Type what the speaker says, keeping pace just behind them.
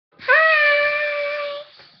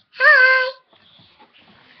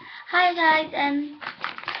Hi guys,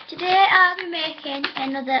 today I'll be making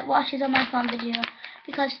another washes on my phone video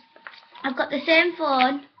because I've got the same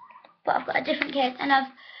phone but I've got a different case and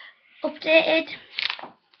I've updated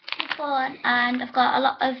the phone and I've got a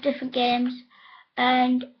lot of different games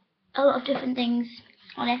and a lot of different things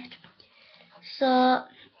on it. So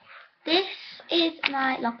this is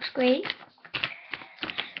my lock screen.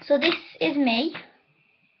 So this is me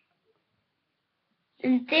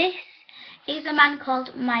and this is a man called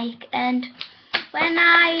Mike, and when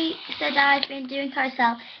I said I've been doing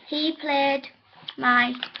carousel, he played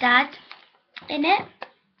my dad in it.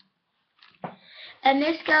 And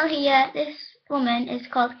this girl here, this woman, is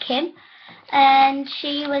called Kim, and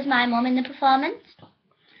she was my mum in the performance.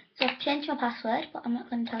 So I've changed my password, but I'm not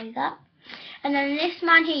going to tell you that. And then this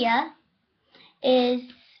man here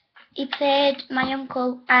he played my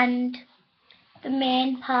uncle and the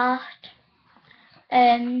main part.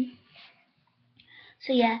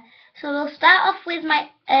 So yeah, so we'll start off with my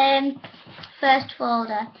first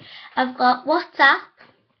folder. I've got WhatsApp,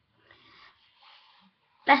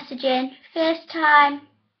 messaging, FaceTime,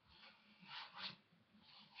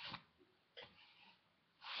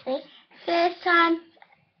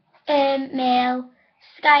 mail,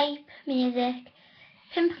 Skype, music,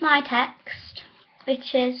 Pimp My Text,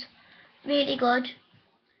 which is really good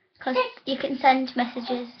because you can send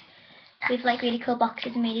messages with like really cool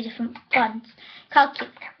boxes and really different fonts.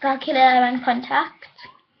 Calculator and contacts.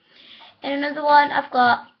 In another one I've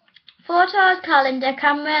got photos, calendar,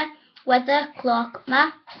 camera, weather, clock,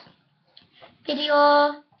 maps,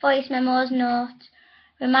 video, voice memos, notes,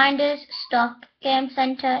 reminders, stock, game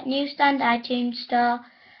center, newsstand, iTunes store,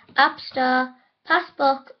 app store,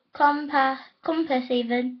 passbook, compass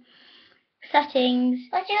even, settings,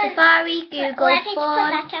 Safari, Google,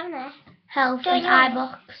 phone, health and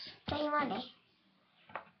iBooks. Don't you want it?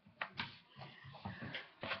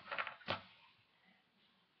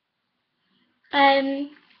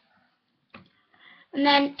 And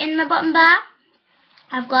then in my bottom bar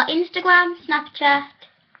I've got Instagram, Snapchat,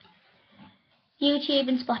 YouTube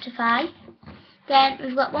and Spotify. Then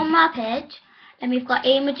we've got one more page and we've got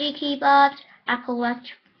emoji keyboard, Apple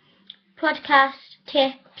Watch, podcast,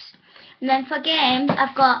 tips, and then for games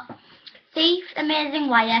I've got Thief, Amazing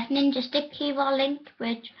Wire, Ninja Stick, Keyboard Link,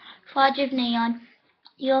 Bridge, Forge of Neon,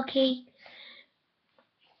 Yoki,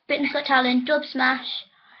 Britain's Got Talent, Dub Smash,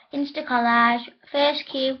 Insta Collage, First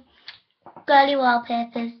Cue, Girly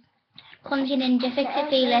Wallpapers, Clumsy Ninja, Fix It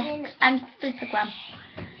Felix, and Flipagram.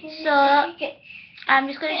 So I'm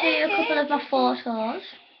just going to show you a couple of my photos.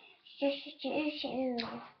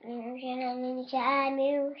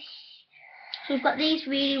 So we've got these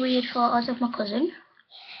really weird photos of my cousin.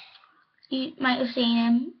 You might have seen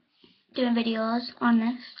him doing videos on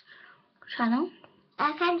this channel.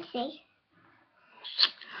 I can see.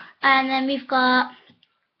 And then we've got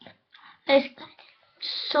this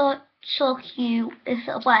so cute, this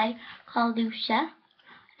little boy called Lucia.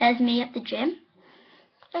 There's me at the gym.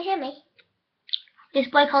 Show me. This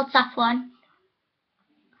boy called Safwan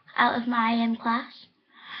out of my class.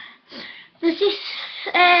 There's this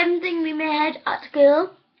thing we made at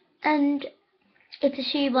school, and it's a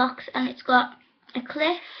shoebox and it's got a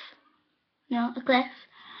cliff,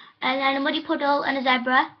 and then a muddy puddle and a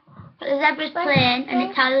zebra. But the zebra's plain and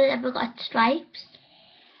it's how the zebra got stripes.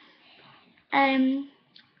 We're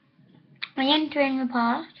entering the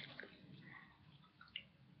park.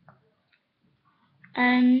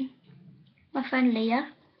 My friend Leah.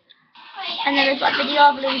 And then we've got a video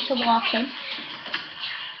of Lucia walking.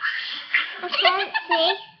 I can't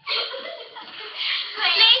see.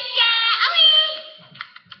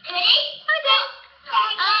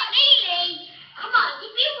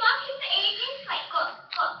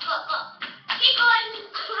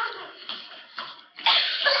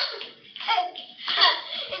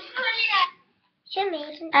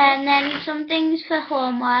 And then some things for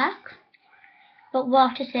homework, but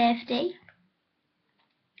water safety.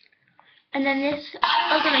 And then this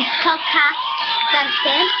other one, podcast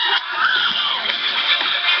dancing.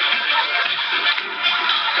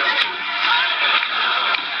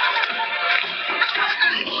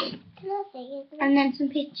 And then some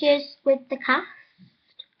pictures with the cast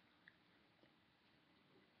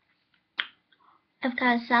of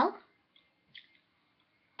carousel.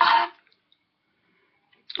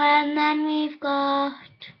 And then we've got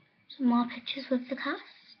some more pictures with the cast.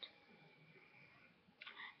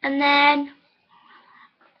 And then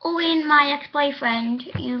Urwin, my ex-boyfriend,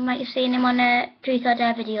 you might have seen him on a Truth or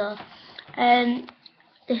Dare video.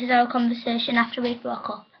 This is our conversation after we broke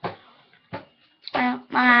up.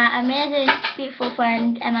 My amazing, beautiful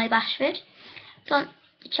friend Emily Bashford. So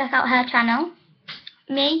check out her channel.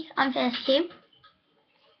 me on first two,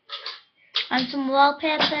 and some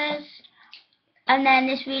wallpapers, and then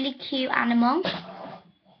this really cute animal.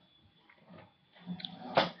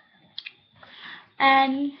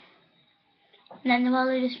 And then the wall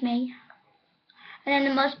is just me. And then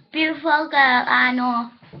the most beautiful girl I know.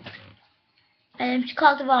 She's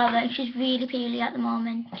called Aurora and she's really peely at the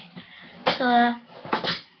moment. So,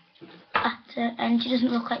 and she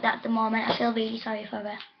doesn't look like that at the moment. I feel really sorry for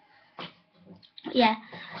her. But yeah,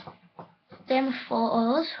 they're my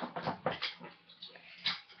photos.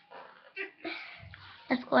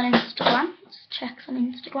 Let's go on Instagram. Let's check some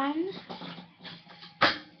Instagrams.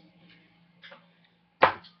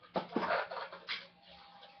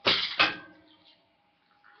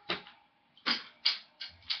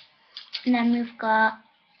 And then we've got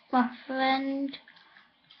my friend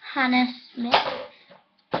Hannah Smith.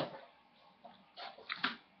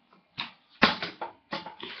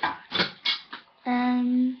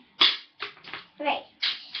 Right.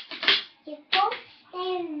 You both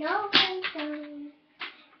say no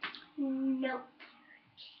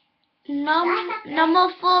Nope.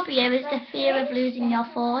 Nomophobia is the fear of losing your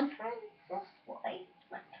phone.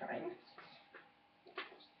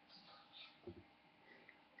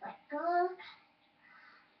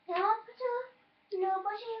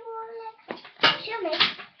 Show me.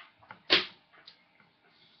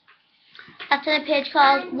 That's on a page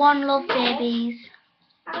called One Love Babies.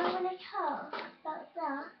 I want to talk about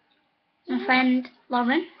that. My friend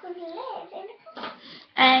Lauren. Could live in a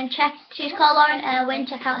And she's called Lauren Urwin.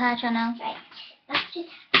 Check out her channel. Right. That's just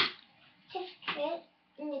it.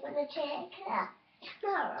 And you're going to take that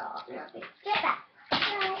tomorrow. And I'll be right back.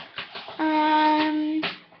 Bye.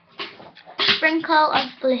 Sprinkle of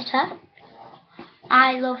glitter.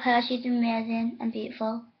 I love her. She's amazing and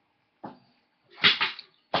beautiful.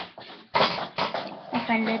 My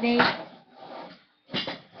friend Libby.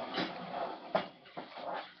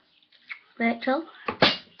 Rachel.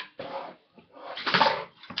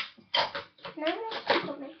 No, that's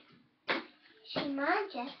not me. She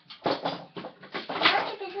magic.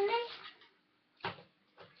 Magic, isn't it?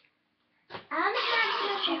 I'm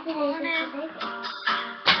magic, isn't it?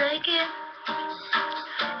 Take it. I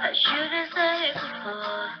shouldn't say it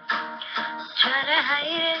before. Try to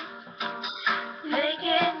hide it. Make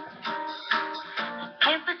it.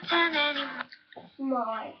 Can't pretend anymore.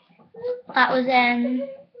 More. That was hang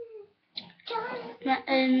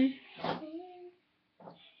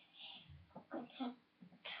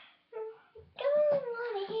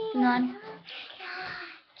on.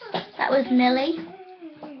 That was Millie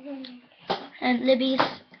and Libby's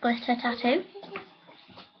glitter tattoo.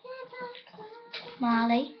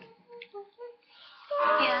 Marley.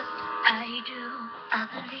 Yes, I do. I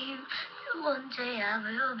believe that one day I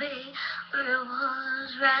will be where I was,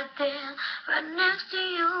 right there, right next to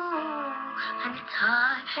you. And it's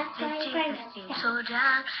hard to seem so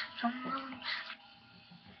down.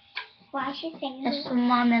 Why is she singing? There's some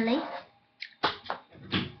more Millie.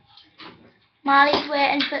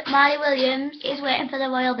 Marley Williams is waiting for the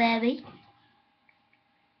royal baby.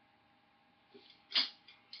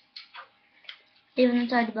 Even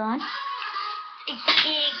inside the barn.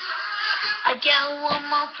 I got one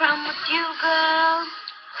more promise you, girl.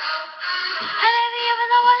 I love you even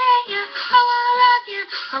though I hate you. I wanna love you.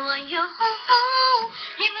 I want you.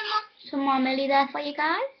 Even though. Some more Millie there for you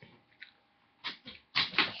guys.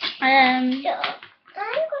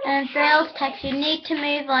 Phil's text, you need to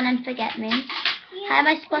move on and forget me. How am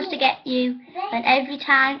I supposed to get you when every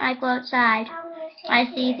time I go outside I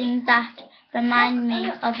see things that remind me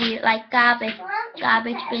of you, like garbage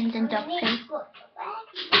bins and dog poo.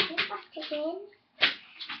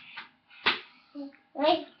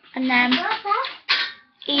 And then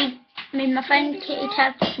my friend Kitty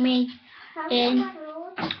tagged me in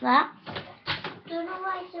that.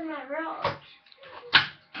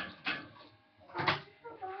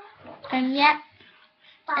 Yeah.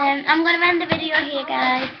 I'm going to end the video here,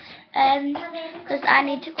 guys, because I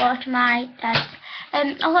need to go to my dad's.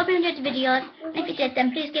 I hope you enjoyed the video. If you did,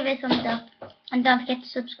 then please give it a thumbs up. And don't forget to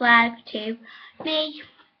subscribe to me,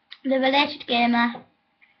 The Related Gamer,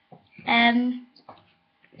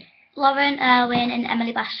 Lauren Urwin and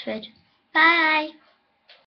Emily Bashford. Bye!